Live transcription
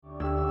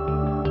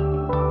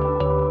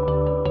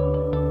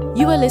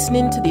You are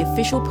listening to the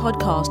official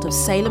podcast of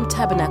Salem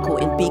Tabernacle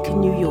in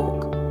Beacon, New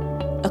York,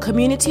 a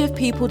community of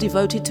people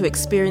devoted to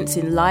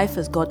experiencing life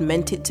as God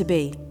meant it to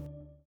be.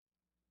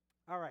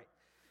 All right.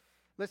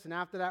 Listen,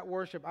 after that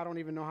worship, I don't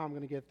even know how I'm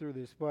going to get through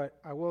this, but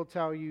I will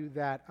tell you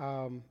that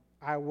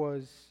I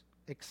was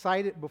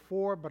excited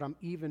before, but I'm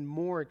even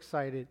more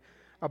excited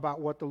about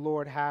what the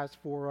Lord has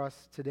for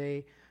us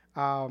today.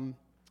 I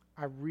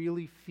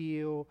really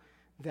feel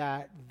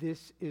that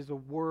this is a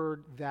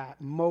word that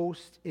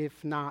most,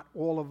 if not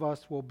all of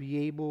us, will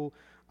be able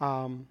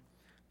to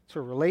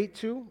relate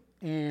to.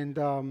 And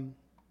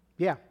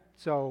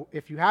so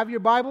if you have your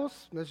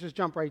Bibles, let's just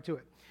jump right to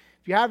it.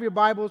 If you have your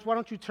Bibles, why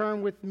don't you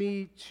turn with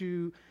me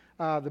to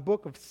the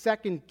book of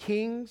 2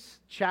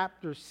 Kings,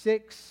 chapter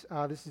 6.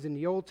 This is in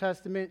the Old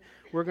Testament.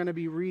 We're going to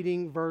be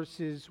reading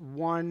verses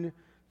 1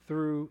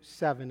 through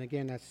 7.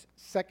 Again, that's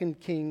 2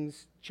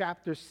 Kings,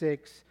 chapter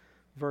 6,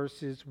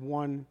 verses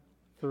 1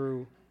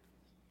 through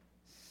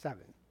 7.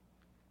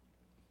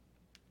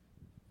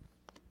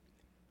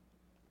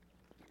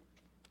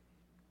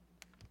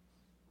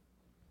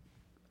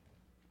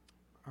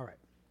 All right.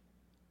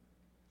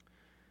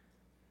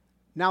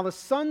 Now the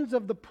sons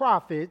of the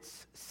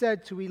prophets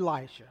said to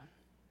Elisha,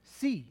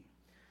 "See,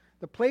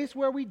 the place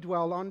where we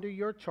dwell under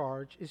your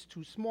charge is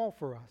too small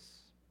for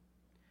us.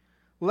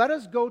 Let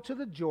us go to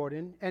the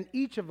Jordan, and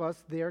each of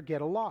us there get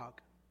a log,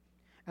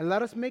 and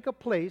let us make a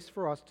place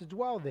for us to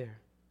dwell there."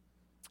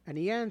 And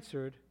he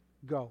answered,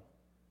 "Go."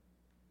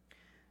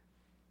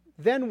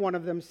 Then one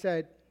of them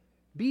said,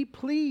 "Be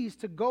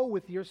pleased to go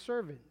with your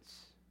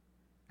servants."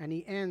 And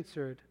he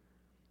answered,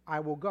 "I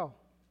will go."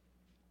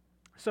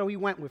 So he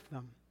went with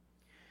them.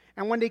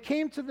 And when they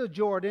came to the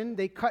Jordan,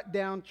 they cut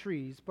down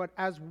trees. But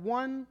as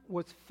one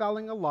was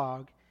felling a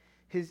log,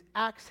 his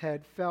axe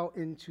head fell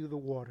into the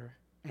water.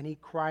 And he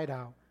cried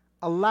out,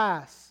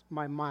 "Alas,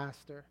 my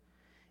master,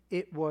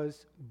 it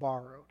was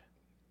borrowed."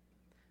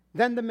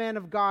 Then the man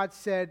of God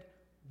said,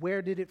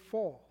 "Where did it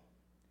fall?"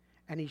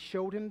 And he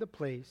showed him the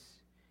place.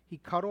 He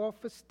cut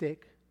off a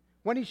stick.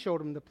 When he showed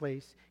him the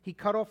place, he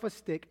cut off a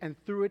stick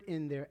and threw it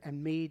in there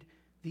and made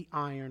the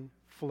iron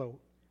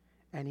float.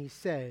 And he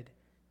said,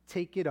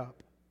 "Take it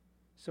up."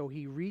 So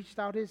he reached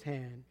out his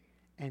hand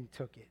and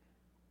took it.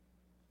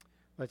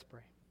 Let's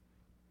pray.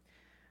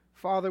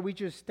 Father, we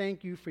just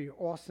thank you for your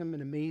awesome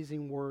and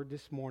amazing word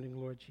this morning,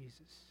 Lord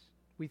Jesus.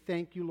 We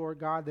thank you, Lord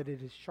God, that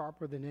it is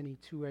sharper than any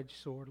two-edged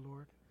sword,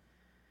 Lord.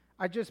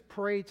 I just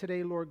pray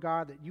today, Lord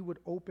God, that you would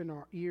open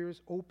our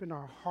ears, open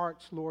our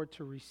hearts, Lord,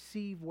 to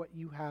receive what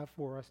you have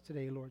for us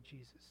today, Lord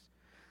Jesus.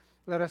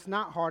 Let us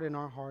not harden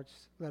our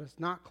hearts. Let us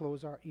not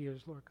close our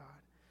ears, Lord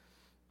God,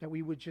 that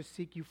we would just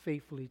seek you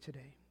faithfully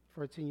today.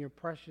 For it's in your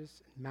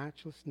precious and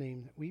matchless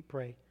name that we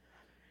pray.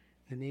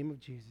 In the name of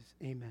Jesus,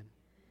 amen.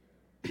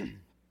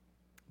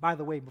 By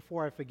the way,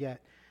 before I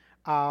forget,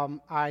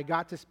 I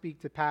got to speak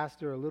to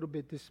Pastor a little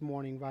bit this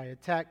morning via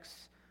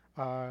text.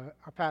 Our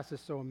pastor's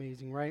so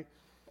amazing, right?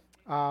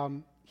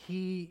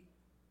 He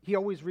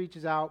always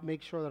reaches out,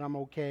 makes sure that I'm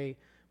okay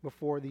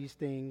before these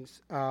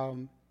things.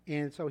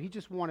 And so he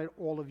just wanted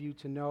all of you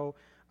to know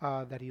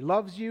that he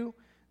loves you,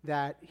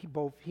 that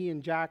both he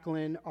and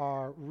Jacqueline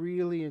are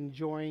really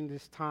enjoying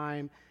this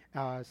time,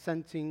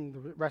 sensing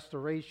the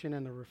restoration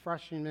and the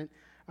refreshment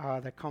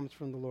that comes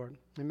from the Lord.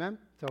 Amen?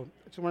 So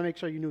I just want to make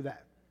sure you knew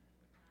that.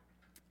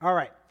 All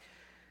right.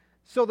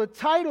 So the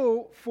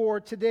title for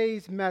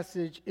today's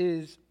message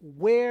is,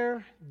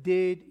 "Where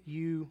Did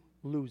You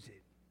Lose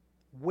It?"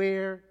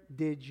 Where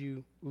did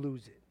you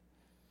lose it?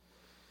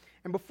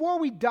 And before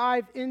we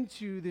dive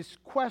into this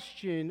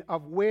question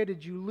of where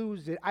did you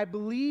lose it, I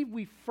believe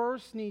we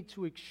first need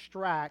to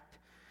extract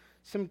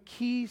some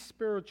key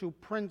spiritual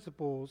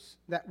principles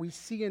that we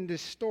see in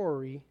this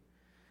story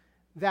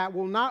that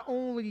will not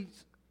only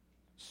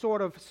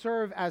sort of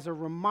serve as a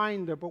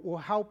reminder, but will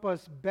help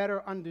us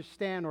better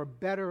understand or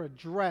better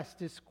address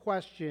this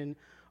question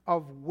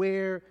of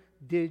where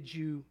did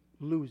you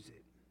lose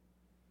it?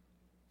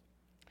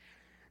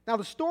 Now,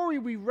 the story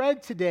we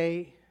read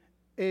today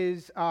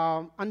is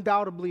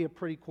undoubtedly a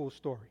pretty cool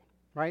story,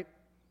 right?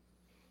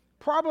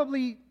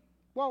 Probably,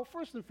 well,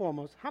 first and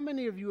foremost, how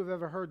many of you have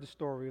ever heard the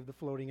story of the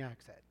floating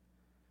axe head?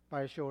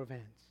 By a show of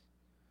hands.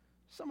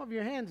 Some of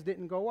your hands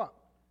didn't go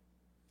up.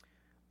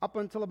 Up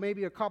until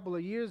maybe a couple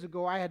of years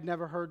ago, I had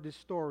never heard this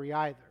story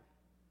either.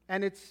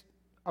 And it's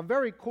a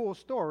very cool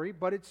story,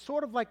 but it's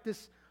sort of like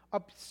this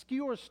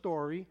obscure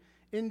story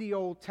in the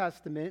Old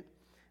Testament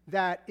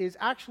that is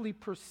actually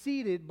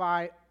preceded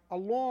by a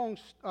long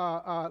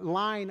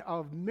line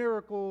of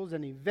miracles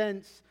and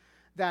events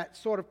that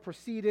sort of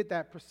preceded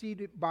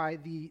by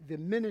the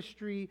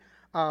ministry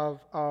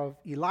of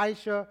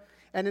Elisha.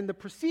 And in the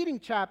preceding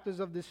chapters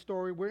of this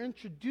story, we're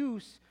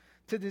introduced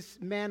to this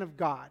man of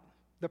God,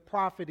 the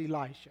prophet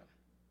Elisha,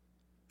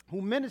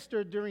 who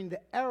ministered during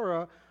the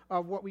era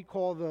of what we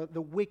call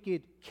the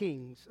wicked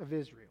kings of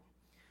Israel.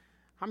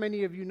 How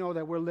many of you know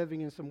that we're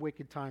living in some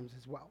wicked times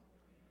as well?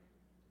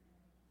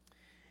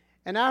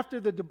 And after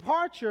the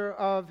departure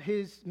of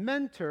his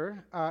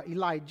mentor,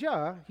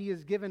 Elijah, he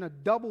is given a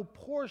double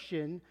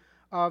portion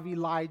of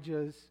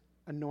Elijah's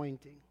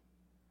anointing.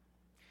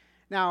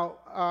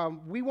 Now,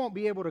 we won't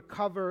be able to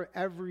cover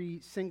every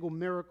single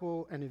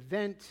miracle and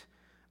event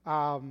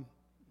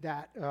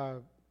that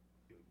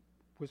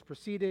was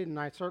preceded, and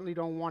I certainly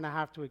don't want to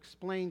have to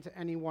explain to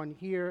anyone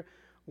here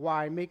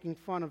why making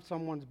fun of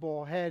someone's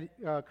bald head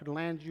could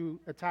land you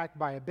attacked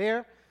by a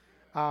bear.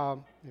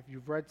 If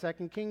you've read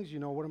 2 Kings, you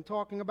know what I'm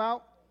talking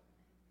about.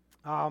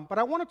 But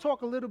I want to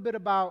talk a little bit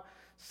about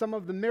some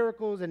of the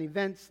miracles and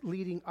events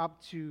leading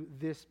up to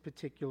this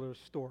particular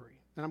story.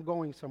 And I'm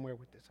going somewhere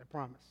with this, I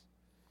promise.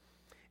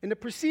 In the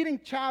preceding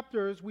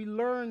chapters, we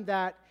learned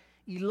that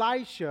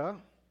Elisha,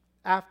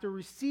 after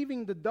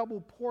receiving the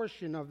double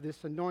portion of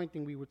this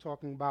anointing we were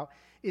talking about,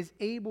 is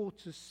able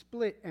to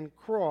split and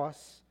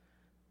cross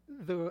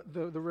the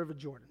River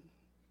Jordan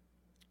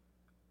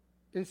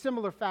in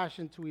similar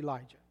fashion to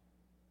Elijah.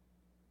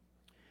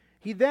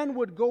 He then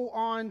would go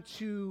on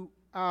to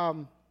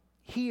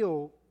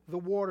heal the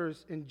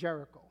waters in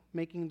Jericho,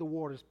 making the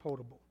waters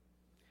potable.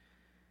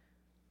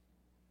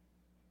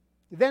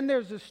 Then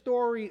there's the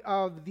story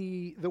of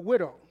the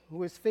widow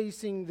who is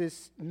facing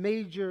this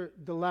major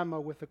dilemma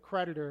with a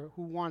creditor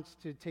who wants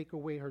to take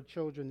away her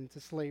children into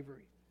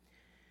slavery.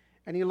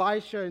 And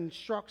Elisha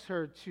instructs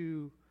her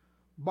to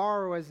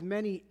borrow as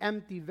many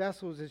empty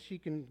vessels as she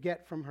can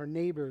get from her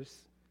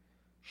neighbors,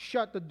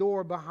 shut the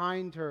door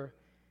behind her,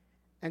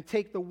 and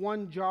take the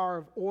one jar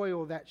of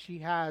oil that she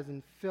has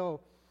and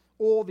fill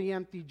all the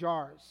empty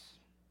jars.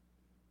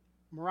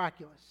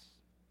 Miraculous,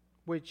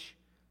 which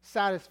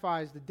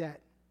satisfies the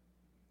debt.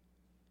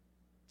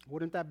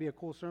 Wouldn't that be a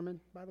cool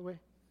sermon, by the way?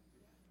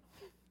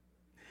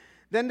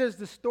 Then there's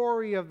the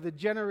story of the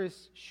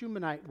generous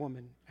Shunammite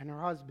woman and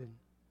her husband.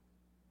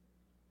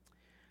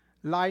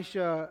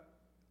 Elisha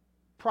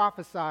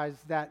prophesies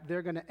that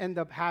they're going to end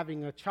up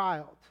having a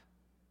child,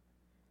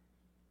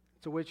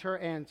 to which her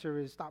answer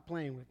is, stop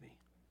playing with me.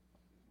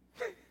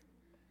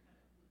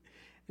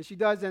 And she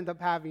does end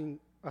up having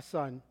a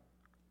son,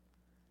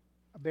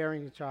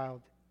 bearing a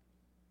child.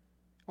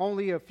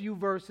 Only a few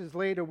verses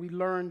later, we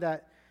learn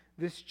that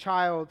this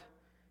child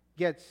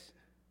gets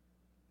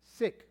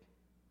sick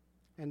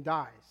and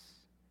dies.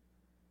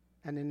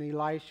 And then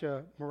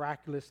Elisha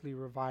miraculously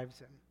revives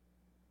him.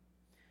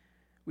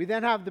 We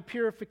then have the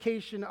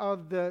purification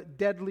of the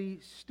deadly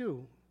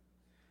stew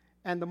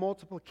and the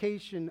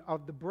multiplication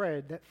of the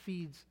bread that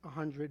feeds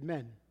 100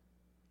 men.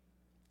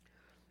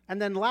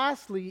 And then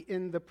lastly,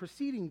 in the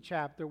preceding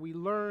chapter, we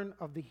learn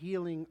of the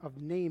healing of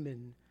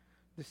Naaman,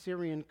 the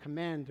Syrian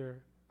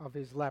commander, of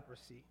his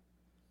leprosy.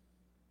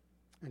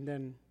 And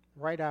then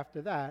right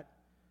after that,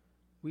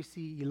 we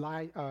see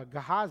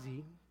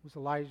Gehazi, who's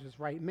Elijah's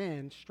right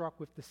man, struck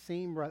with the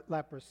same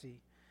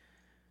leprosy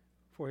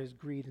for his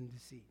greed and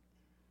deceit.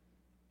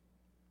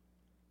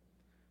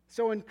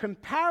 So in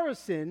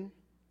comparison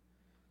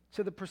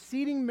to the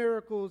preceding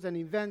miracles and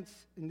events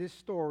in this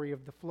story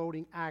of the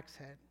floating axe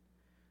head,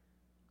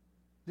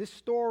 this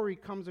story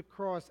comes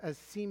across as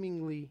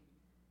seemingly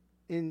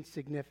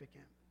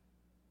insignificant.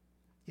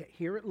 Yet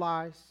here it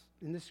lies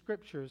in the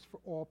scriptures for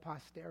all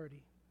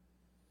posterity.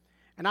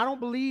 And I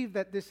don't believe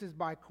that this is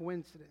by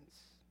coincidence.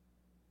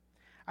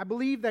 I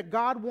believe that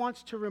God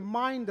wants to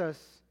remind us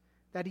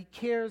that He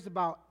cares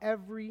about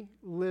every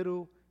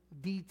little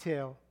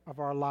detail of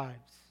our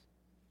lives.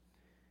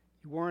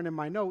 You weren't in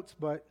my notes,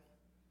 but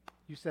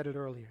you said it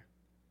earlier.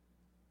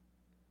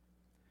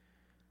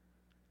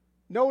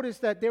 Notice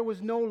that there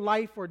was no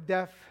life or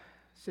death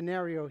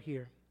scenario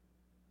here.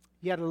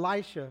 Yet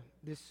Elisha,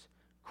 this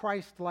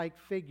Christ-like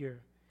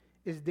figure,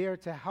 is there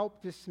to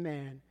help this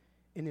man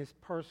in his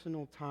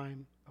personal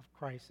time of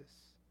crisis.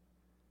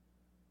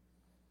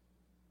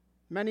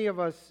 Many of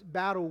us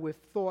battle with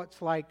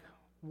thoughts like,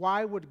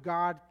 why would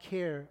God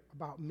care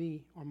about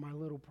me or my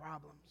little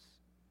problems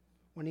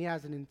when He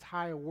has an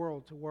entire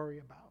world to worry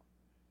about?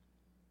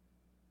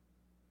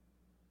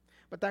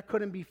 But that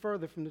couldn't be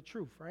further from the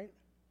truth, right?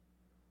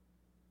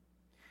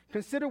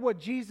 Consider what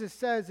Jesus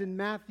says in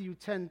Matthew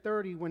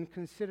 10:30 when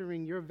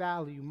considering your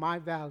value, my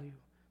value,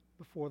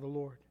 before the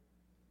Lord.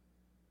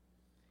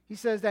 He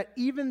says that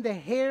even the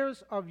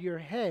hairs of your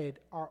head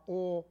are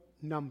all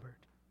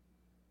numbered.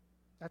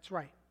 That's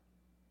right.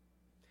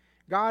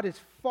 God is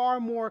far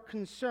more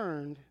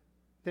concerned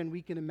than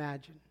we can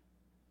imagine.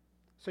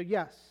 So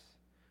yes,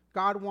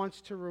 God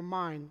wants to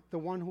remind the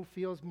one who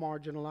feels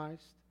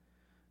marginalized,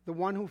 the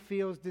one who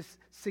feels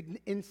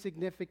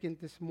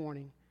insignificant this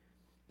morning,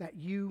 that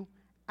you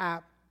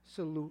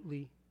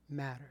absolutely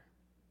matter.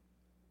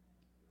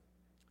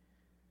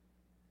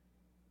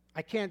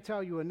 I can't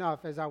tell you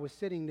enough as I was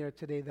sitting there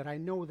today that I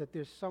know that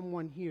there's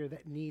someone here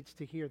that needs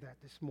to hear that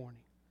this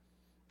morning.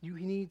 You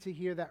need to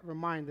hear that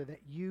reminder that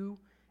you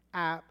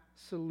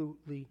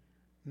absolutely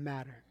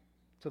matter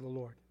to the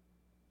Lord.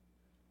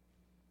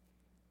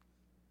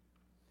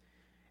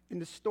 In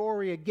the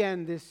story,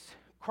 again, this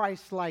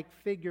Christ-like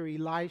figure,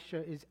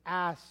 Elisha, is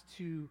asked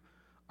to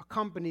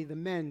accompany the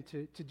men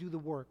to do the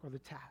work or the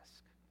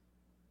task,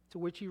 to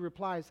which he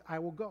replies, I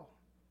will go.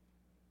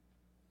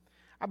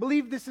 I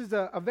believe this is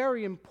a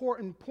very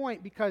important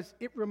point because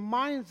it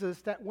reminds us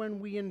that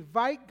when we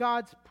invite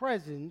God's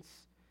presence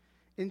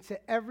into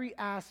every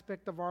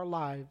aspect of our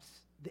lives,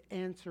 the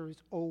answer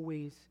is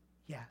always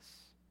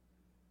yes.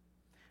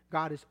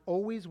 God is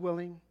always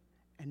willing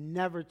and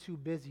never too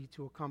busy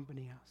to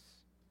accompany us.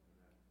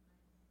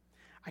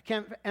 I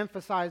can't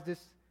emphasize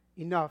this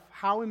enough,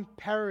 how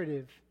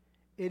imperative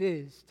it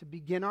is to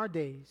begin our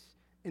days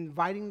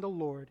inviting the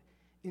Lord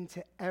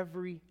into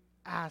every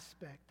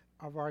aspect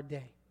of our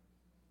day,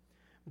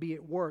 be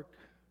it work,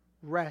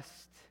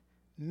 rest,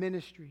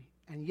 ministry,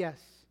 and yes,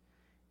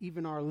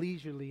 even our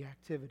leisurely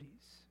activities.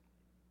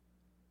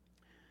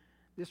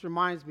 This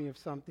reminds me of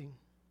something.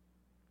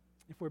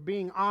 If we're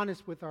being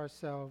honest with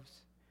ourselves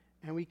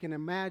and we can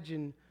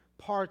imagine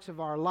parts of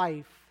our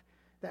life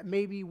that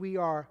maybe we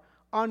are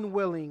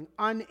unwilling,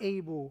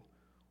 unable,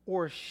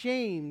 or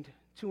ashamed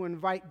to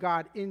invite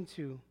God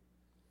into,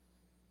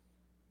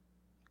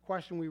 the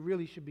question we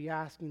really should be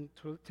asking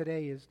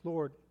today is,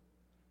 Lord,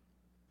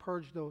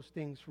 purge those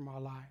things from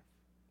our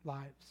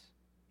lives.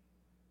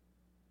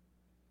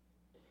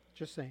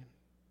 Just saying.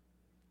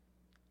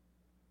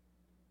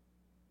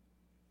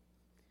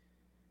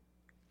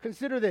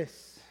 Consider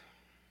this.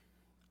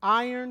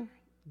 Iron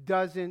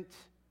doesn't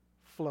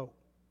float,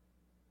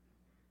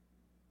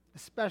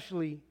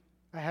 especially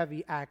a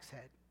heavy axe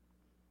head.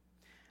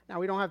 Now,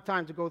 we don't have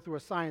time to go through a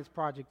science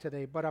project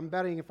today, but I'm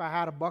betting if I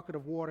had a bucket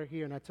of water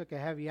here and I took a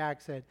heavy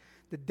axe head,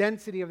 the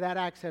density of that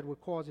axe head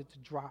would cause it to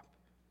drop,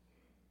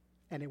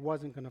 and it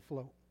wasn't going to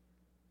float,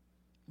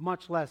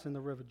 much less in the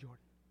River Jordan,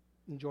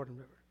 in Jordan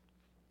River.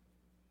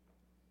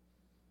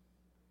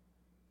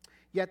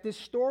 Yet this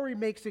story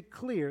makes it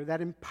clear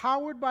that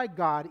empowered by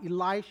God,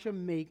 Elisha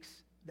makes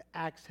the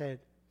axe head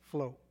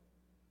float,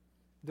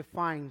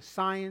 defying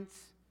science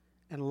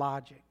and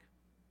logic.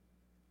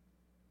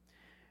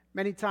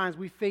 Many times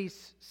we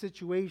face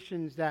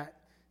situations that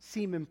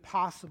seem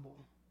impossible.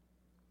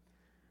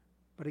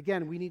 But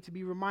again, we need to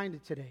be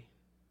reminded today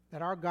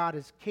that our God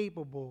is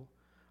capable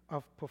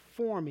of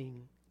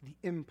performing the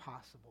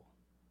impossible.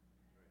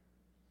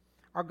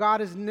 Our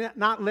God is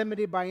not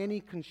limited by any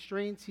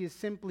constraints. He is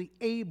simply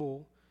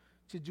able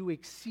to do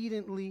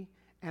exceedingly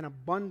and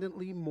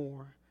abundantly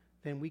more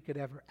than we could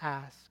ever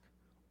ask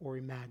or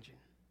imagine.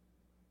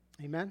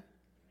 Amen?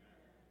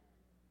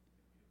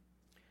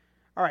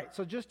 All right,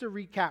 so just to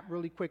recap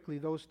really quickly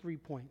those 3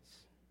 points.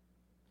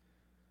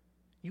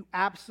 You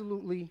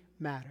absolutely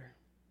matter.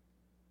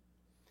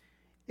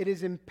 It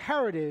is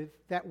imperative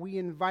that we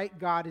invite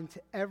God into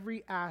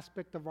every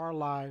aspect of our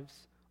lives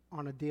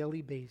on a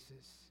daily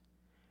basis.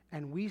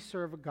 And we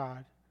serve a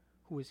God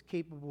who is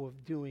capable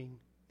of doing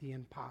the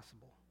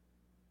impossible.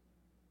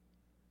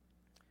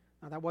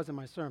 Now, that wasn't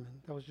my sermon.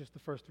 That was just the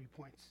first 3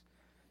 points.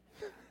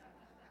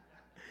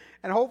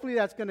 And hopefully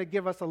that's going to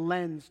give us a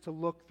lens to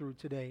look through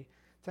today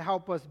to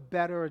help us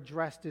better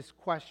address this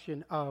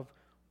question of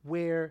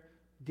where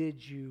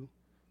did you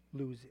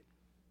lose it?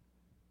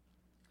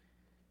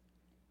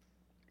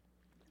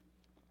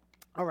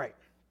 All right.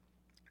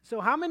 So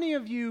how many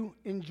of you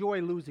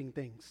enjoy losing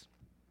things?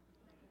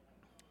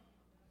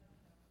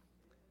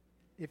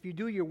 If you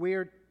do, you're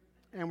weird,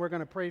 and we're going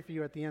to pray for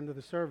you at the end of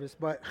the service.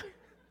 But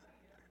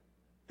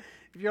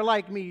if you're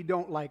like me, you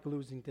don't like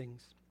losing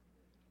things.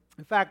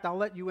 In fact, I'll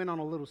let you in on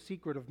a little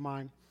secret of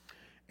mine,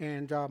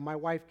 and my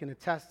wife can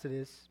attest to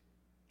this.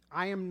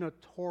 I am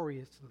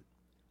notoriously,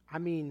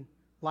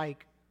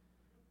 like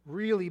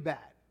really bad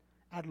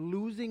at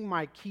losing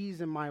my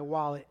keys and my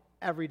wallet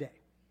every day.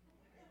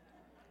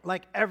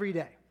 Like every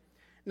day.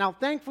 Now,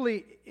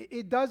 thankfully,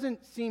 it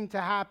doesn't seem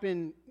to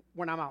happen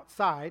when I'm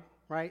outside,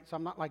 right? So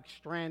I'm not like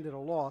stranded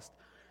or lost.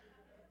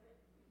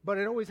 But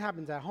it always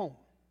happens at home.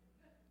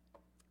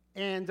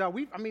 And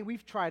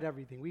we've tried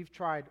everything. We've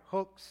tried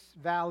hooks,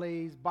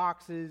 valets,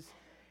 boxes,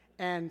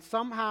 and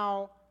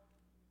somehow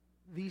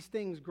these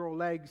things grow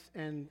legs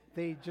and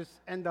they just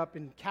end up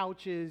in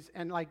couches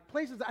and like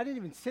places I didn't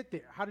even sit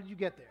there. How did you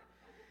get there?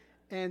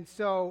 And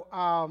so,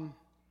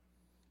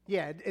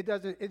 it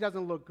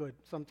doesn't look good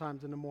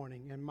sometimes in the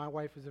morning. And my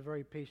wife is a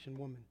very patient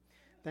woman.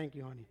 Thank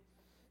you, honey.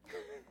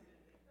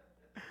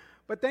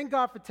 But thank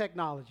God for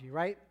technology,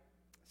 right?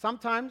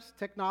 Sometimes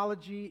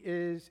technology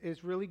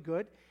is really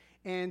good.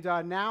 And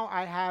now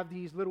I have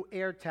these little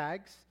air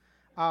tags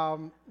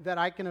that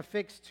I can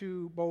affix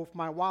to both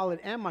my wallet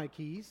and my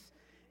keys.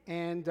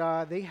 And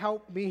they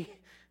help me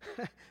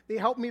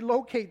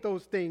locate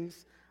those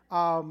things,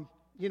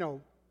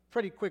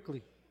 pretty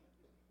quickly.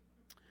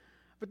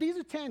 But these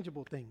are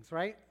tangible things,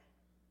 right?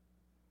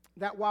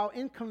 That while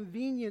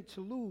inconvenient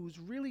to lose,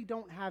 really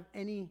don't have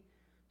any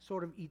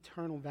sort of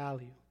eternal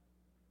value.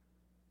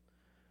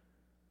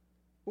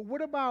 But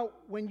what about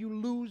when you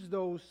lose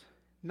those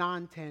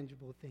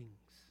non-tangible things?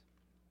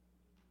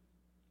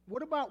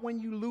 What about when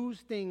you lose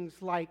things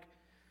like,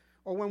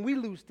 or when we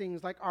lose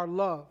things like our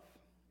love,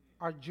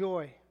 our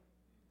joy,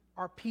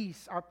 our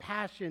peace, our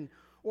passion,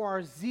 or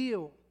our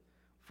zeal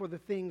for the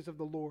things of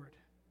the Lord?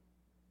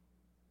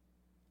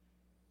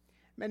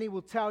 Many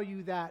will tell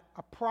you that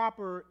a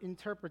proper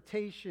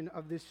interpretation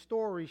of this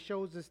story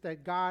shows us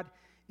that God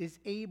is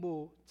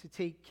able to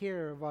take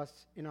care of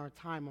us in our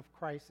time of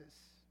crisis.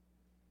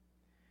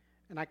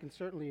 And I can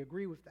certainly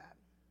agree with that.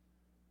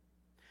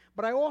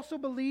 But I also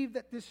believe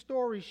that this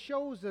story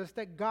shows us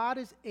that God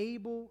is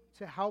able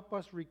to help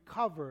us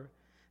recover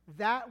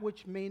that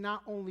which may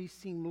not only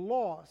seem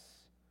lost,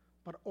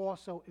 but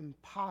also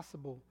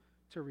impossible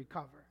to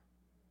recover.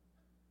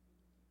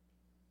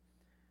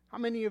 How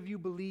many of you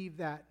believe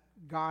that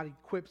God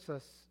equips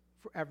us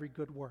for every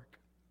good work?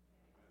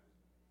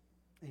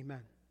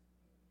 Amen.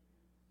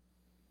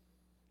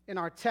 In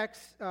our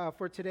text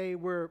for today,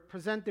 we're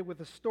presented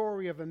with a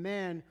story of a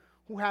man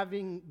who,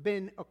 having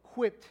been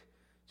equipped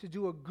to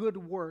do a good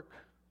work,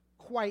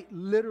 quite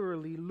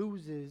literally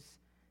loses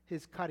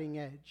his cutting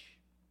edge.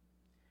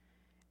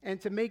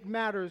 And to make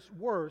matters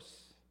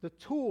worse, the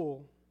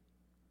tool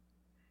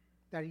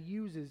that he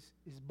uses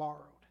is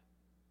borrowed.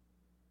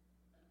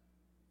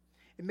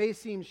 It may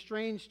seem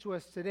strange to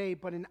us today,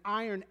 but an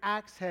iron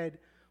axe head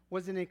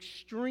was an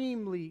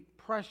extremely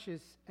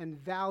precious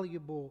and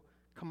valuable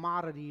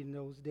commodity in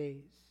those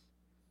days.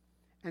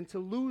 And to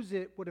lose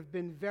it would have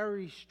been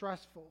very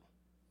stressful,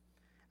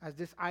 as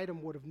this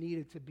item would have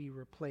needed to be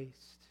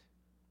replaced.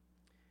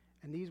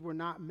 And these were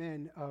not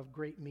men of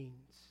great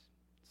means.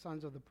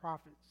 Sons of the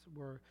prophets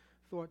were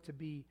thought to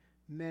be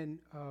men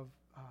of,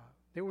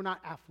 they were not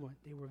affluent,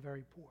 they were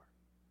very poor.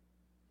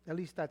 At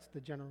least that's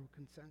the general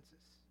consensus.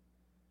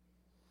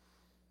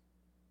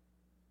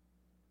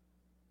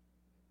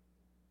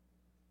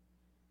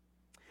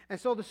 And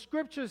so the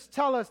scriptures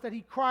tell us that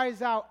he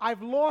cries out,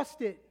 "I've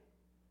lost it.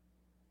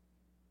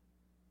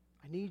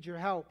 I need your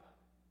help."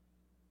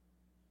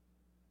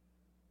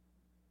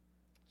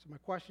 So my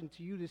question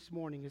to you this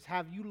morning is,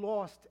 have you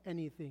lost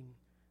anything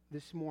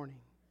this morning?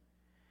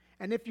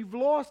 And if you've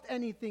lost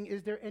anything,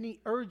 is there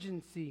any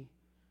urgency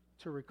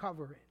to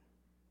recover it?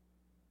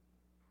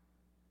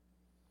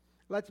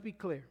 Let's be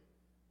clear.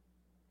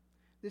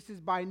 This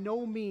is by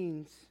no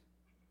means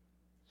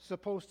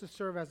supposed to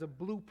serve as a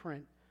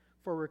blueprint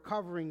for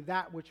recovering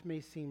that which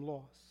may seem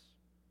lost.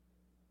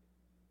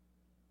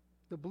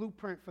 The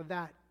blueprint for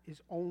that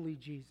is only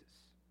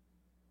Jesus.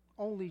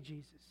 Only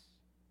Jesus.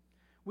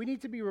 We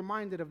need to be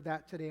reminded of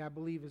that today, I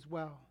believe, as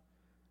well.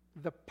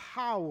 The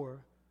power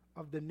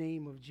of the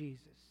name of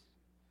Jesus.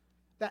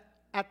 That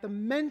at the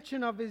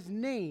mention of his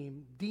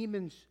name,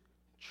 demons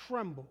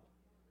tremble.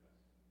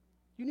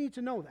 You need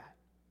to know that.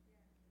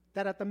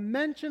 That at the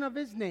mention of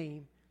his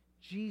name,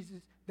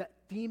 Jesus, that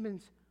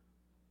demons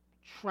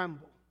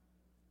tremble.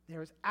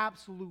 There is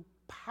absolute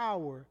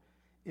power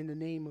in the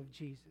name of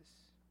Jesus.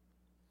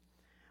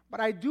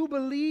 But I do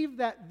believe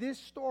that this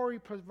story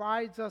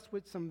provides us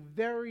with some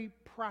very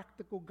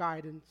practical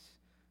guidance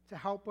to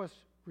help us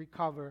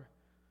recover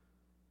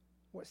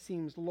what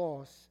seems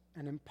lost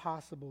and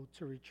impossible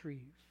to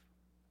retrieve.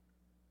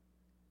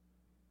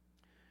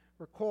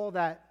 Recall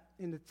that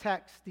in the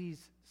text,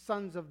 these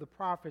sons of the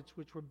prophets,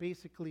 which were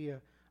basically a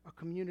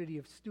community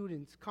of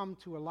students, come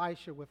to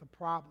Elisha with a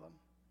problem.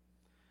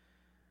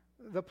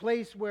 The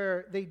place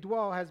where they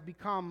dwell has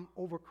become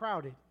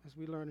overcrowded, as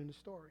we learn in the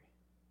story.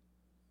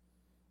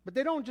 But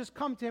they don't just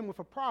come to him with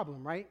a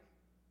problem, right?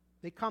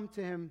 They come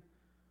to him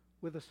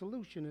with a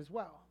solution as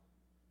well.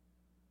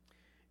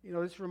 You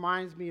know, this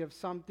reminds me of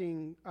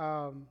something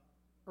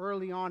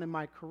early on in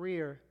my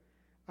career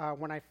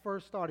when I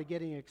first started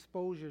getting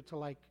exposure to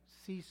like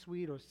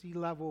C-suite or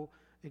C-level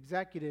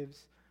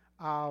executives.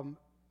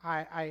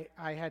 I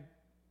had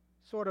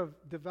sort of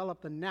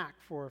developed a knack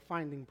for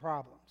finding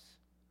problems.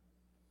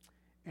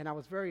 And I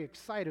was very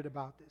excited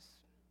about this.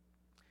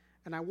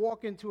 And I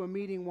walk into a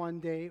meeting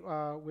one day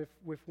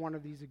with one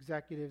of these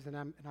executives, and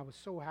I was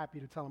so happy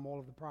to tell him all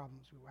of the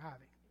problems we were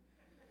having.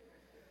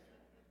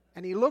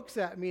 And he looks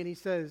at me and he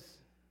says,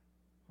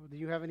 "Well, do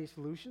you have any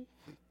solution?"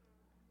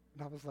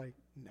 And I was like,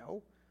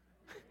 "No."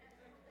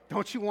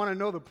 "Don't you want to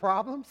know the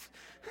problems?"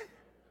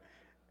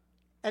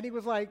 And he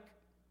was like,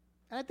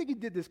 and I think he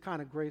did this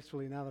kind of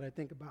gracefully now that I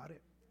think about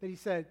it, that he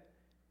said,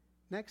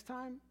 "Next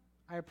time,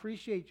 I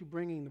appreciate you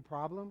bringing the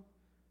problem,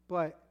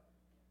 but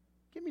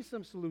give me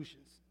some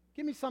solutions.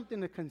 Give me something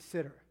to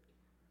consider."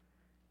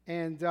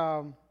 And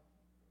I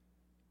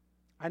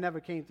never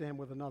came to him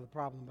with another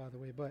problem, by the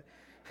way, but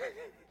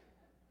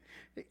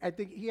I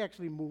think he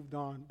actually moved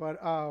on.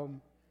 But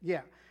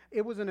yeah,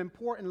 it was an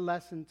important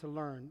lesson to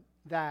learn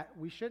that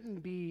we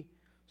shouldn't be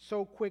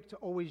so quick to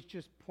always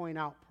just point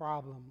out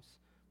problems,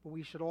 but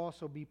we should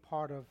also be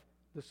part of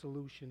the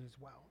solution as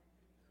well.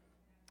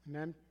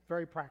 Amen?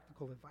 Very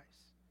practical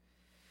advice.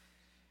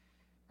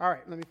 All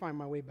right, let me find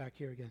my way back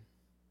here again.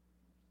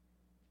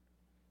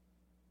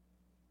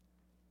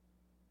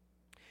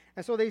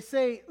 And so they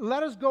say,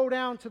 "Let us go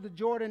down to the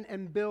Jordan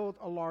and build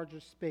a larger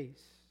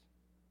space,"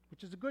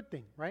 which is a good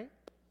thing, right?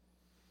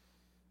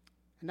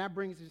 And that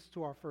brings us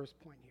to our first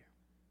point here.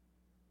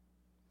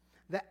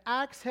 The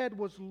axe head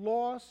was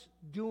lost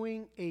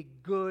doing a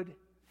good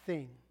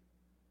thing.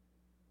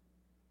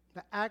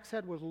 The axe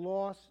head was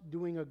lost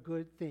doing a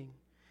good thing.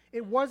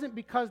 It wasn't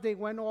because they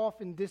went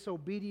off in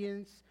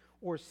disobedience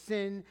or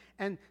sin.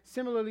 And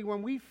similarly,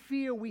 when we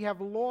feel we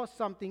have lost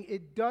something,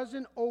 it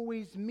doesn't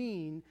always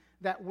mean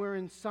that we're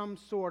in some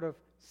sort of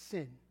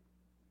sin.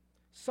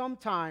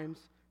 Sometimes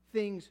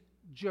things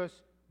just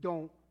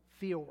don't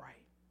feel right.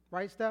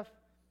 Right, Steph?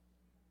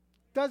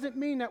 Doesn't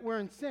mean that we're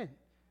in sin.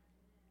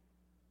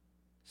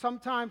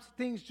 Sometimes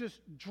things just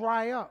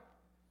dry up.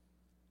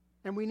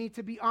 And we need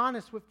to be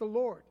honest with the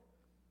Lord.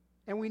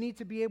 And we need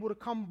to be able to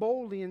come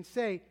boldly and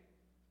say,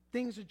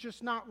 things are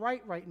just not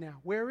right now.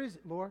 Where is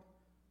it, Lord?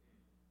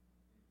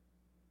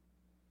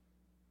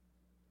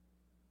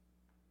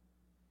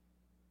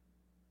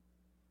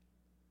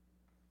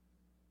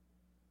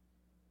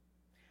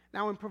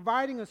 Now, in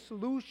providing a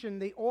solution,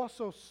 they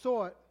also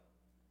sought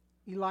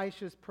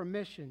Elisha's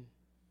permission,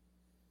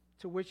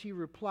 to which he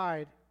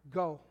replied,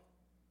 "Go."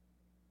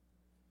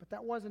 But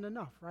that wasn't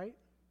enough, right?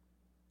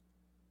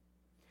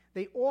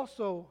 They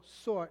also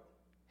sought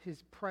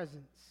his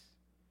presence,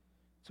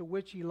 to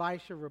which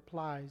Elisha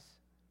replies,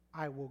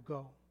 "I will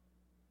go."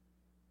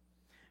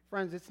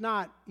 Friends, it's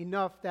not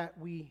enough that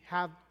we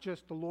have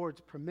just the Lord's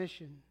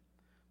permission,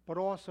 but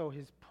also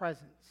his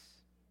presence.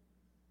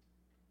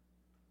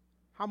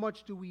 How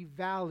much do we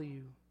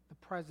value the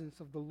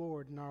presence of the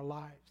Lord in our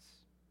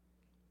lives?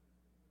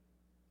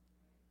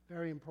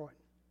 Very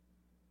important.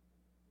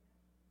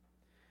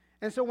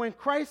 And so when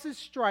crisis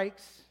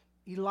strikes,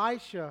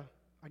 Elisha,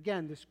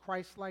 again, this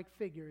Christ-like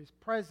figure, is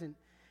present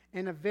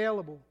and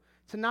available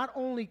to not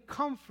only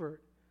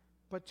comfort,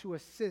 but to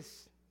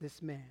assist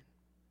this man.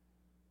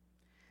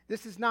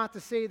 This is not to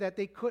say that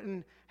they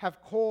couldn't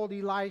have called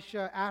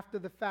Elisha after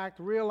the fact,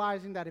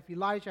 realizing that if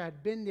Elijah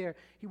had been there,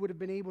 he would have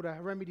been able to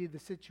remedy the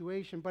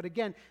situation. But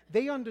again,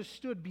 they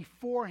understood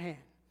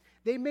beforehand.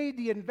 They made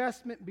the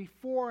investment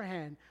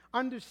beforehand,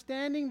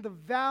 understanding the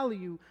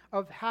value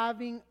of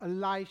having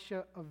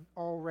Elisha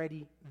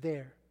already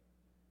there.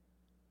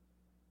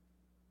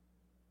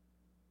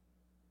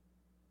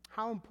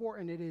 How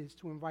important it is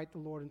to invite the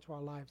Lord into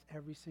our lives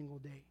every single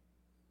day.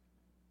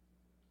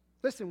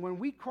 Listen, when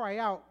we cry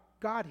out,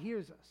 God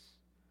hears us.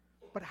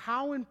 But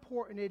how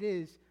important it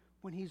is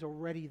when he's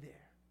already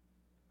there.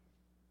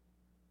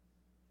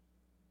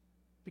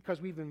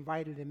 Because we've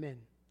invited him in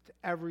to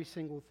every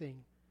single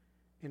thing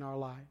in our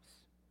lives.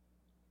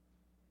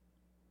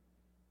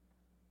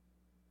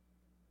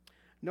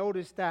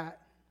 Notice that,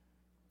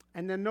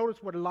 and then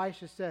notice what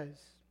Elisha says.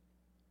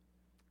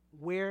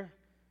 Where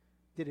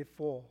did it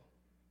fall?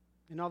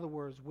 In other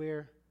words,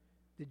 where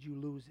did you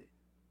lose it?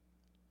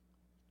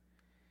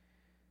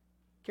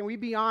 Can we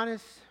be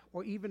honest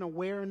or even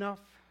aware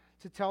enough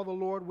to tell the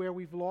Lord where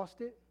we've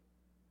lost it?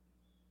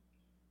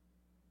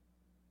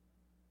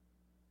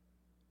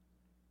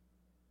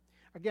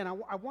 Again,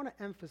 I want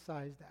to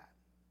emphasize that.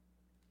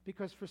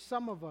 Because for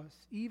some of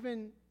us,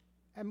 even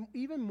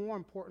more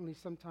importantly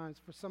sometimes,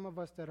 for some of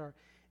us that are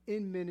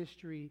in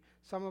ministry,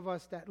 some of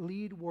us that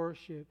lead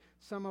worship,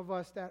 some of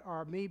us that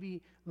are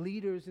maybe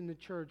leaders in the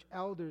church,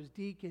 elders,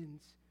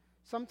 deacons,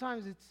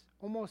 sometimes it's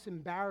almost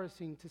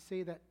embarrassing to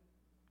say that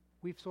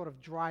we've sort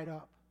of dried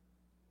up.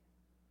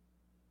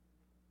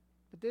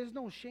 But there's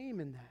no shame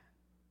in that.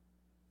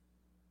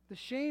 The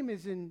shame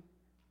is in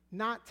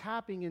not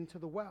tapping into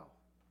the well.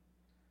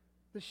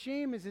 The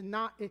shame is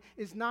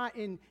not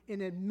in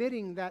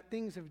admitting that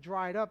things have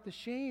dried up. The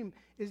shame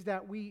is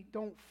that we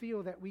don't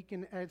feel that we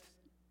can, as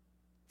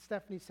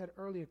Stephanie said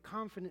earlier,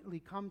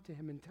 confidently come to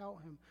him and tell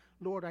him,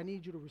 Lord, I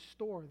need you to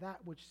restore that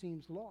which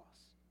seems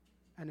lost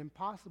and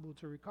impossible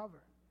to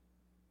recover.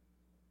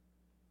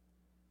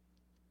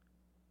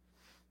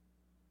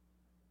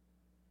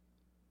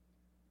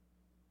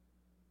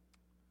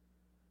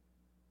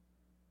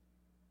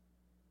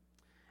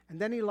 And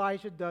then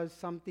Elijah does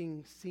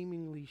something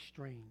seemingly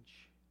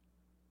strange.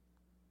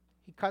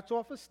 He cuts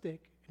off a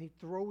stick and he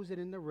throws it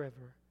in the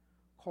river,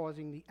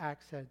 causing the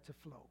axe head to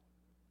float.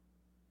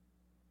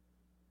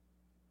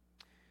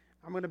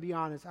 I'm going to be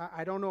honest,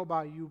 I don't know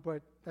about you,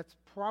 but that's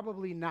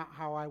probably not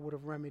how I would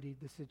have remedied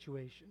the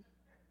situation.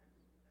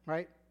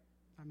 Right?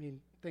 I mean,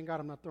 thank God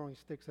I'm not throwing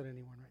sticks at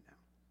anyone right now.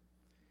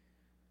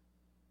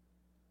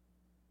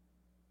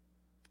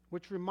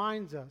 Which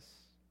reminds us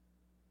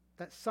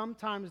that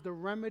sometimes the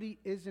remedy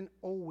isn't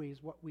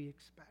always what we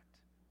expect.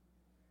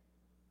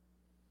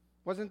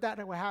 Wasn't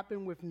that what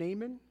happened with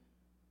Naaman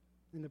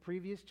in the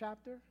previous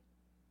chapter?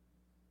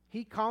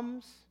 He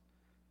comes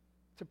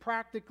to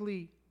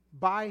practically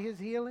buy his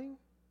healing.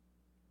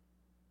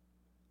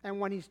 And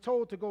when he's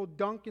told to go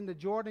dunk in the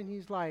Jordan,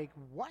 he's like,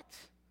 what?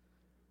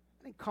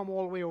 I didn't come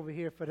all the way over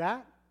here for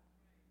that.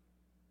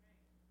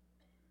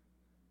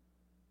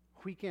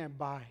 We can't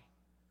buy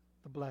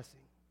the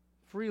blessing.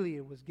 Freely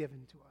it was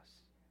given to us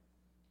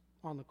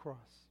on the cross.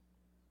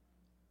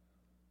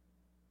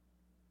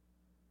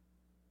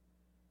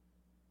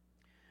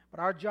 But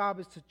our job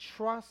is to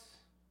trust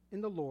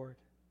in the Lord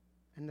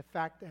and the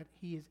fact that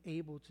he is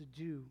able to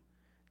do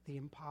the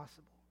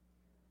impossible.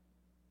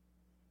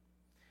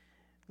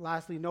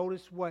 Lastly,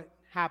 notice what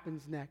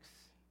happens next.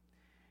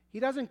 He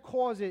doesn't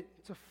cause it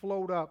to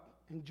float up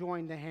and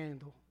join the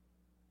handle.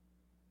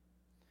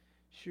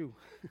 Shoo.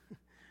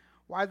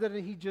 Why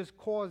didn't he just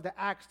cause the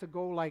axe to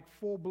go like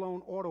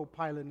full-blown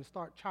autopilot and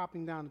start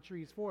chopping down the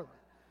trees for them,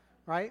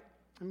 right?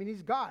 I mean,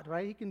 he's God,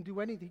 right? He can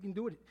do anything. He can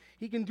do it.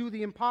 He can do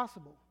the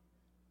impossible.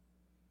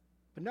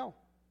 But no,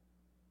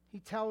 he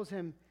tells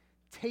him,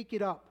 take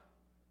it up.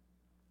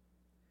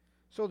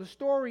 So the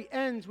story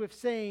ends with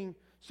saying,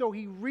 so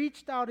he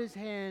reached out his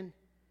hand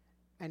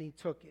and he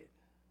took it.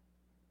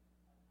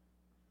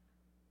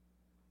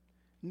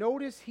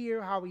 Notice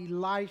here how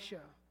Elisha,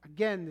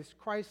 again, this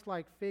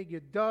Christ-like figure,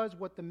 does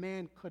what the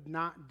man could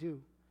not do,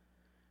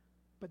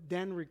 but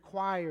then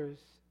requires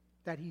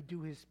that he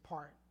do his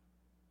part.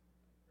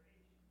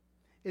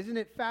 Isn't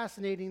it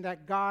fascinating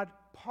that God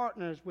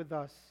partners with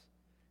us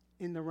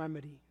in the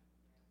remedy?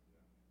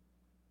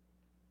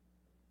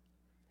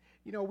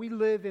 You know, we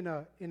live in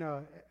a,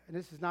 and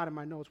this is not in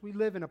my notes, we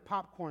live in a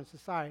popcorn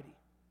society.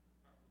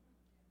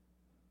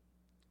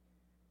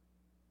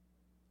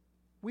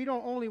 We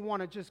don't only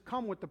want to just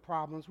come with the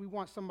problems, we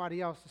want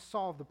somebody else to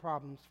solve the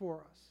problems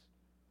for us.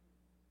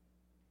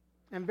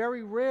 And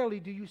very rarely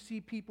do you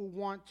see people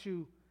want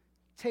to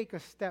take a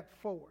step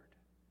forward.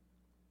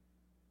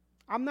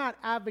 I'm not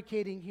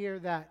advocating here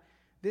that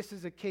this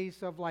is a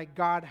case of like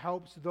God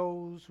helps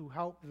those who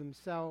help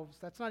themselves.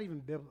 That's not even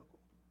biblical.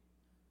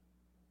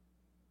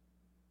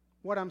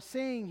 What I'm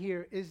saying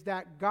here is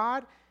that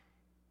God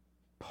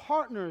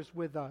partners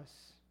with us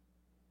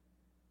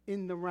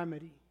in the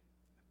remedy,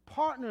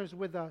 partners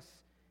with us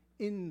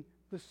in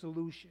the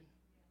solution.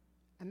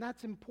 And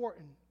that's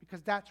important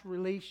because that's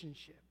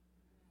relationship.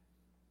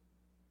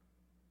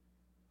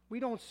 We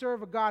don't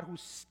serve a God who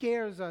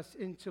scares us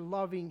into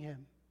loving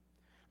him.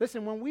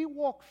 Listen, when we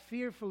walk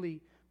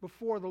fearfully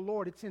before the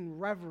Lord, it's in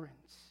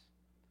reverence.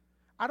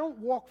 I don't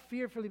walk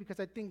fearfully because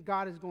I think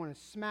God is going to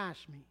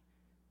smash me.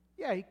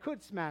 Yeah, he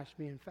could smash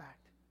me, in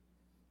fact.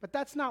 But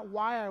that's not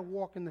why I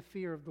walk in the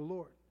fear of the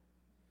Lord.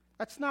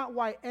 That's not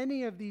why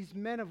any of these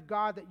men of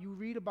God that you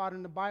read about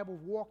in the Bible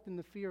walked in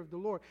the fear of the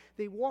Lord.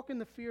 They walk in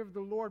the fear of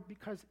the Lord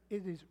because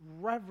it is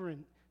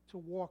reverent to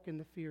walk in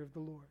the fear of the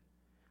Lord.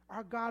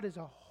 Our God is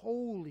a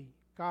holy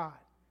God.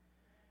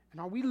 And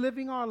are we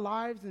living our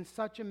lives in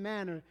such a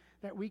manner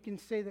that we can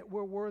say that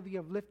we're worthy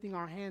of lifting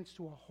our hands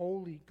to a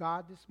holy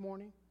God this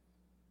morning?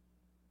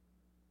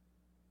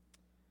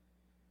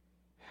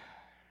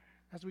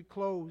 As we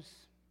close,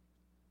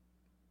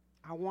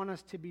 I want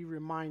us to be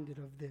reminded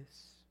of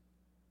this,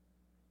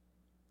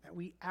 that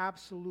we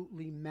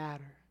absolutely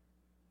matter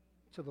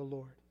to the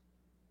Lord.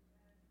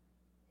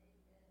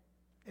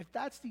 If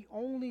that's the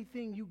only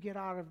thing you get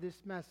out of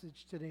this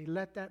message today,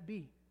 let that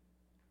be.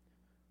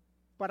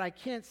 But I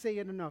can't say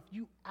it enough.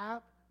 You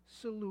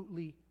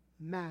absolutely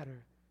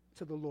matter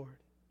to the Lord.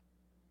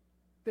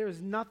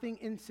 There's nothing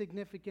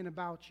insignificant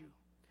about you.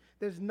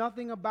 There's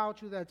nothing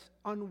about you that's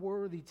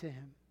unworthy to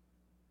him.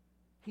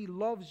 He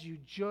loves you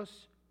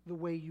just the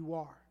way you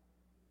are.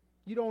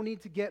 You don't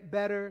need to get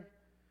better.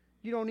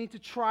 You don't need to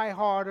try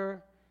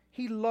harder.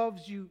 He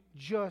loves you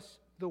just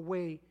the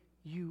way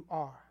you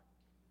are.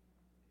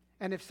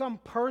 And if some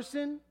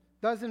person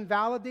doesn't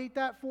validate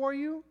that for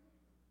you,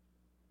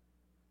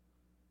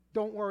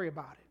 don't worry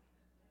about it.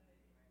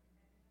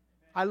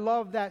 I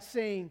love that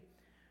saying,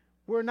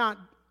 we're not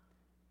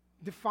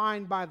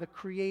defined by the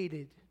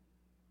created,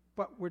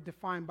 but we're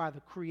defined by the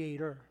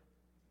Creator.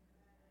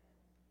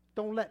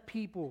 Don't let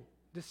people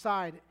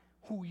decide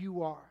who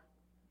you are.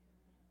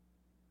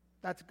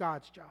 That's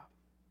God's job.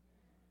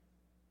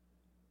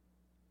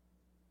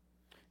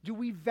 Do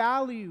we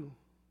value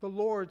the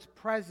Lord's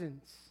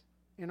presence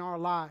in our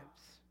lives?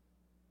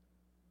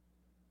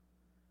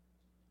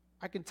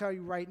 I can tell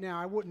you right now,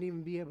 I wouldn't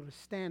even be able to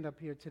stand up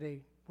here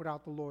today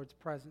without the Lord's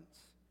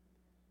presence.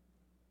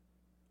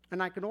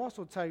 And I can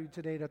also tell you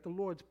today that the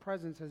Lord's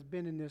presence has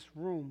been in this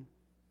room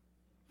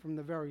from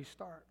the very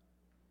start.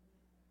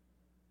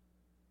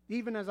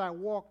 Even as I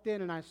walked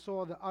in and I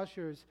saw the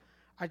ushers,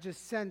 I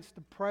just sensed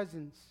the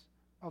presence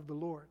of the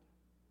Lord.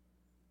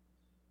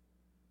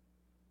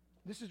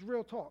 This is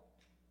real talk.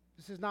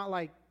 This is not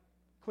like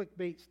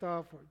clickbait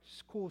stuff or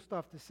just cool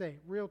stuff to say.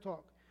 Real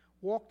talk.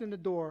 Walked in the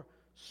door,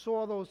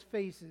 saw those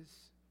faces,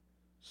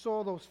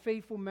 saw those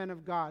faithful men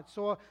of God,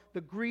 saw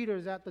the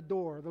greeters at the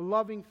door, the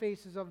loving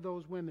faces of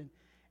those women,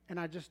 and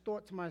I just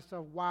thought to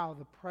myself, wow,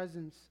 the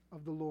presence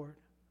of the Lord.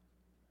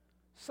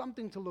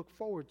 Something to look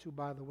forward to,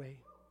 by the way.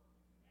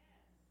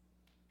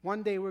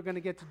 One day we're going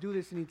to get to do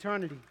this in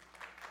eternity.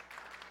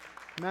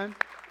 Amen?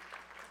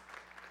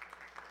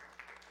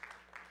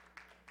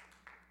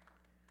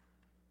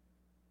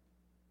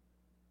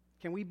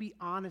 Can we be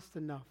honest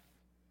enough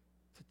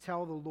to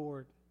tell the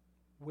Lord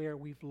where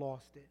we've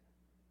lost it?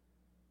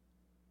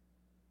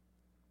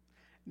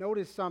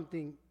 Notice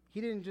something.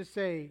 He didn't just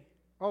say,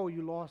 oh,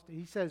 you lost it.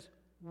 He says,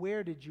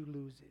 where did you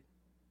lose it?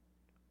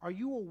 Are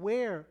you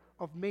aware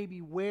of maybe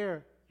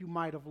where you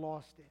might have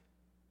lost it?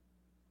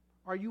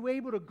 Are you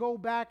able to go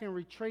back and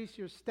retrace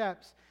your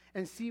steps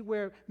and see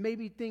where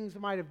maybe things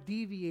might have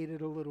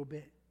deviated a little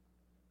bit?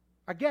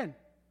 Again,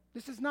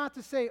 this is not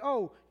to say,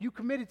 oh, you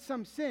committed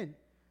some sin.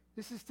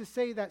 This is to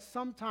say that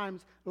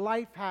sometimes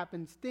life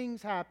happens,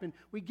 things happen,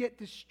 we get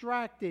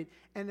distracted,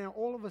 and then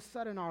all of a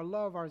sudden our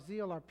love, our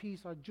zeal, our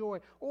peace, our joy,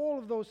 all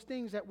of those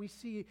things that we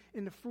see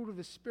in the fruit of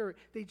the Spirit,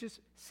 they just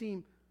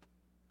seem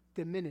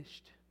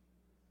diminished.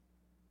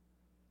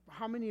 But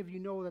how many of you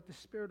know that the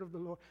Spirit of the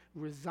Lord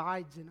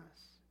resides in us,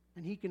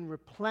 and He can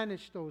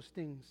replenish those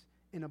things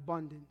in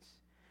abundance?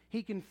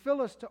 He can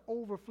fill us to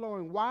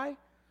overflowing. Why?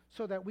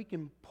 So that we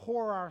can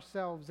pour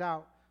ourselves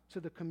out to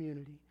the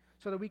community.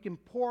 So that we can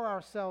pour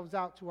ourselves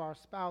out to our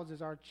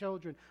spouses, our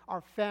children,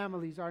 our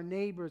families, our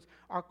neighbors,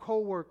 our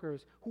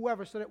co-workers,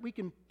 whoever, so that we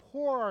can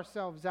pour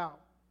ourselves out.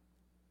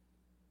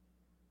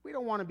 We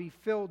don't want to be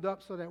filled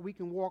up so that we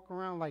can walk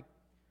around like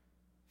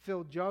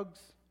filled jugs.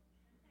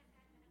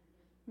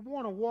 We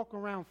want to walk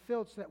around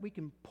filled so that we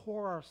can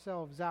pour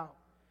ourselves out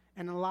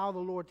and allow the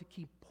Lord to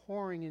keep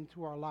pouring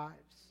into our lives.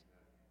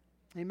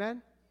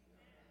 Amen?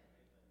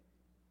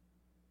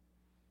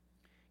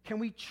 Can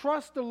we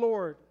trust the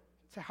Lord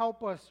to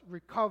help us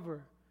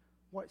recover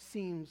what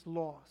seems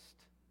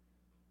lost?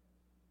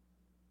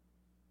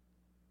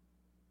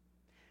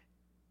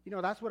 You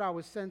know, that's what I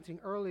was sensing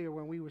earlier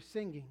when we were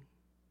singing.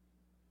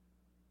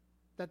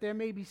 That there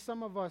may be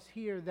some of us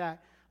here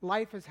that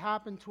life has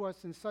happened to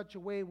us in such a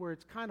way where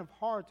it's kind of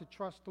hard to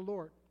trust the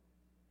Lord.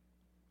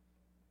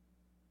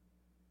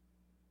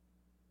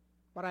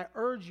 But I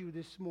urge you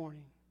this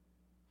morning,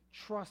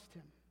 trust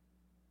Him.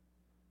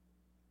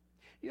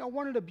 You know,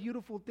 one of the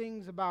beautiful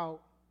things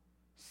about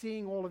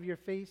seeing all of your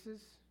faces,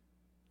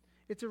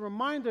 it's a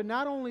reminder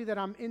not only that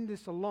I'm in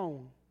this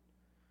alone,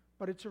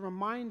 but it's a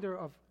reminder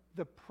of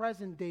the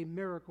present day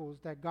miracles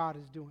that God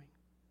is doing.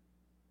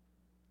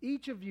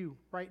 Each of you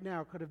right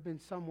now could have been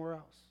somewhere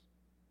else,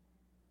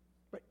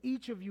 but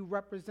each of you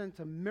represents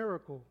a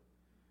miracle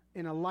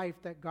in a life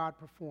that God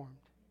performed.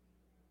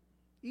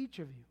 Each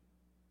of you.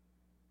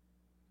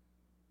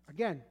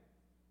 Again,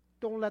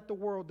 don't let the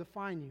world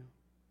define you.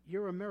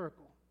 You're a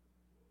miracle.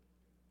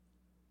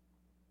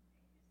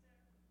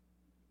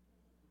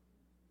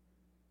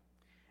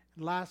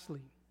 And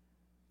lastly,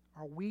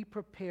 are we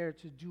prepared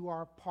to do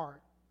our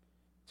part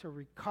to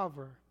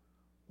recover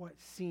what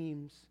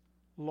seems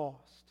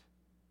lost?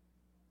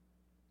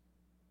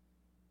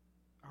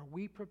 Are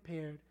we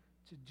prepared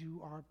to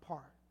do our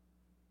part?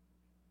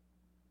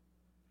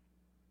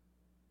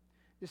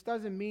 This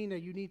doesn't mean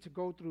that you need to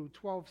go through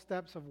 12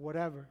 steps of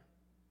whatever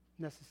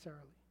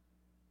necessarily.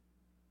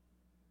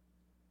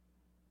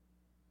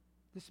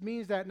 This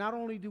means that not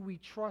only do we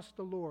trust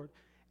the Lord,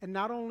 and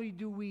not only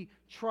do we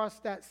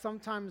trust that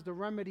sometimes the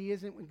remedy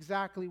isn't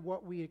exactly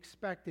what we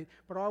expected,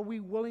 but are we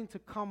willing to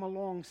come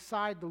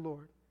alongside the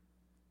Lord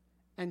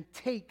and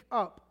take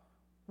up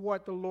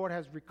what the Lord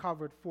has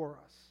recovered for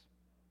us?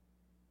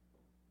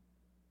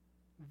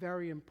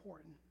 Very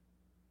important.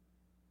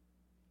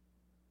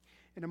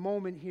 In a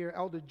moment here,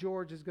 Elder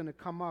George is going to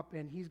come up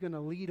and he's going to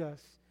lead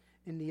us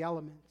in the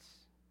elements.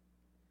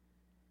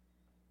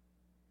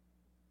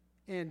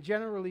 And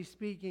generally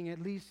speaking, at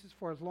least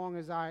for as long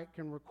as I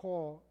can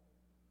recall,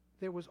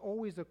 there was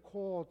always a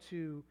call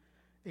to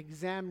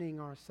examining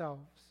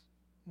ourselves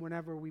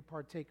whenever we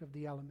partake of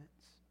the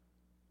elements.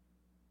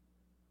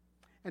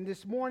 And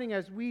this morning,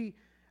 as we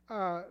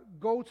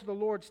go to the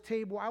Lord's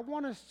table, I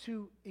want us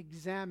to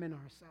examine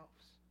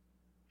ourselves.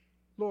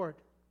 Lord,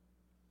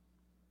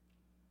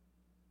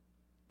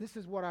 this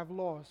is what I've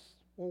lost,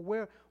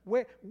 or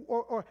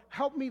or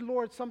help me,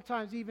 Lord,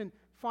 sometimes even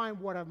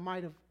find what I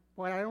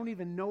don't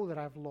even know that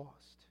I've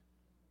lost.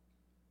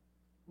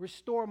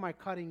 Restore my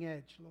cutting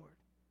edge, Lord.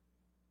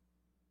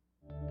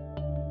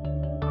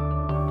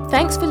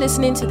 Thanks for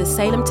listening to the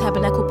Salem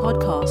Tabernacle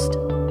podcast.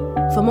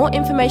 For more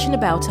information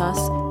about us,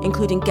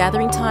 including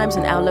gathering times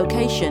and our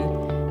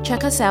location,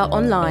 check us out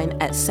online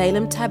at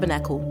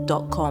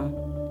salemtabernacle.com.